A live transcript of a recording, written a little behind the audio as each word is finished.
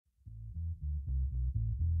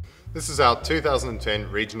This is our 2010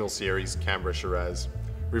 Regional Series Canberra Shiraz.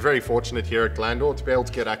 We're very fortunate here at Glandore to be able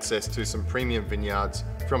to get access to some premium vineyards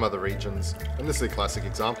from other regions, and this is a classic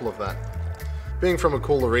example of that. Being from a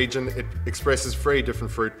cooler region, it expresses three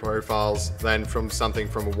different fruit profiles than from something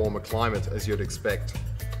from a warmer climate as you'd expect.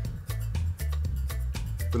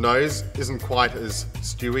 The nose isn't quite as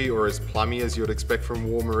stewy or as plummy as you'd expect from a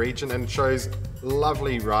warmer region, and it shows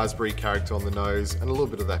lovely raspberry character on the nose and a little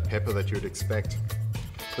bit of that pepper that you'd expect.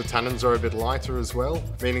 The tannins are a bit lighter as well,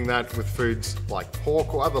 meaning that with foods like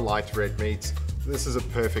pork or other light red meats, this is a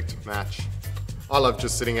perfect match. I love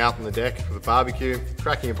just sitting out on the deck with a barbecue,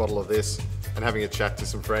 cracking a bottle of this, and having a chat to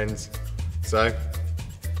some friends. So,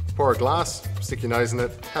 pour a glass, stick your nose in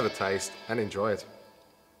it, have a taste, and enjoy it.